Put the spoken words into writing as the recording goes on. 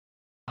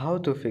How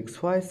to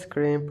fix white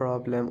screen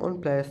problem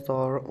on Play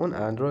Store on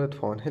Android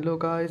phone. Hello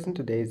guys, in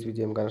today's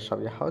video I'm gonna show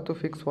you how to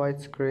fix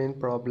white screen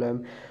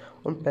problem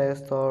on Play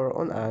Store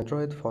on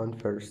Android phone.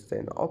 First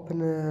then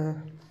open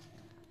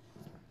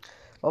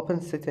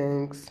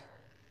settings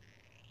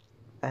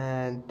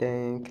and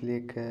then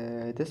click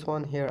this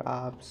one here,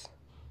 apps,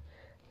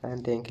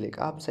 and then click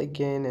apps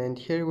again, and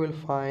here you will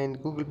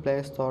find Google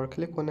Play Store.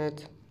 Click on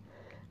it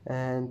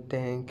and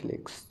then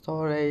click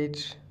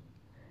storage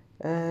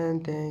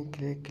and then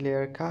click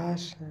clear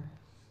cache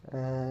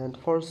and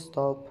force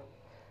stop,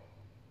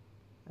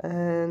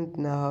 and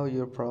now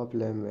your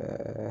problem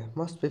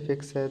must be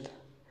fixed.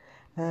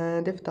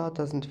 And if that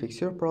doesn't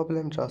fix your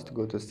problem, just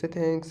go to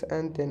settings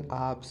and then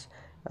apps,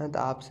 and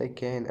apps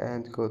again,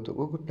 and go to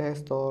Google Play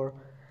Store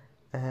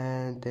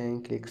and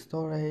then click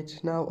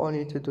storage. Now all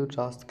you need to do,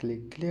 just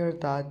click clear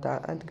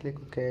data and click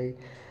OK,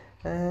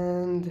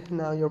 and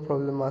now your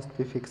problem must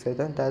be fixed.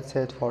 And that's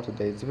it for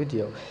today's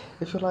video.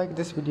 If you like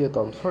this video,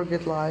 don't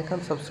forget like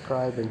and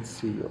subscribe, and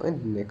see you in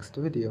the next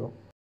video.